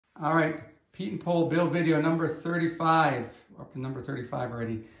All right, Pietenpol build video number 35, up to number 35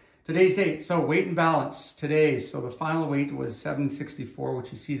 already. Today's date, so weight and balance today. So the final weight was 764,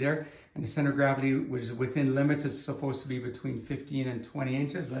 which you see there, and the center of gravity was within limits. It's supposed to be between 15 and 20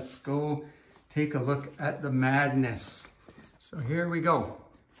 inches. Let's go take a look at the madness. So here we go.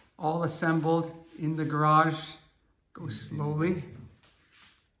 All assembled in the garage. Go slowly.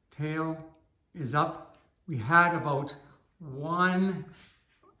 Tail is up. We had about 1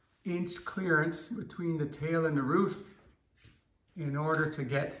 inch clearance between the tail and the roof in order to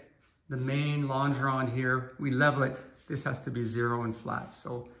get the main longeron here. We level it. This has to be 0 and flat.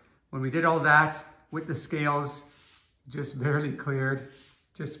 So when we did all that with the scales, just barely cleared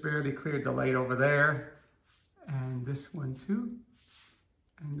the light over there, and this one too,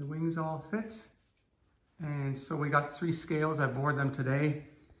 and the wings all fit. And so we got 3 scales. I bored them today,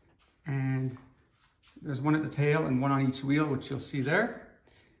 and there's one at the tail and one on each wheel, which you'll see there.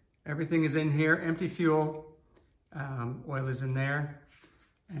 Everything is in here, empty fuel, oil is in there.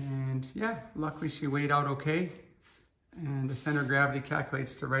 And yeah, luckily she weighed out okay. And the center of gravity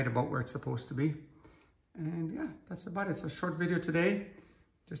calculates to right about where it's supposed to be. And yeah, that's about it. It's a short video today,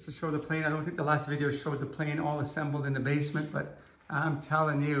 just to show the plane. I don't think the last video showed the plane all assembled in the basement, but I'm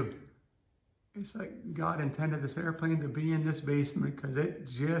telling you, it's like God intended this airplane to be in this basement, because it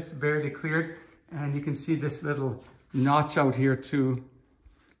just barely cleared. And you can see this little notch out here too,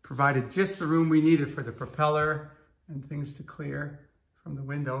 provided just the room we needed for the propeller and things to clear from the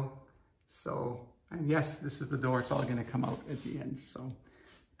window. So, and yes, this is the door. It's all going to come out at the end. So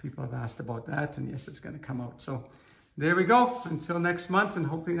people have asked about that, and yes, it's going to come out. So there we go. Until next month, and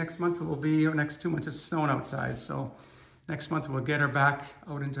hopefully next month will be, or next 2 months, it's snowing outside. So next month we'll get her back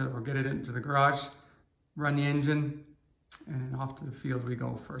out into, or get it into the garage, run the engine, and then off to the field we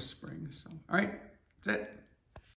go for spring. So, all right, that's it.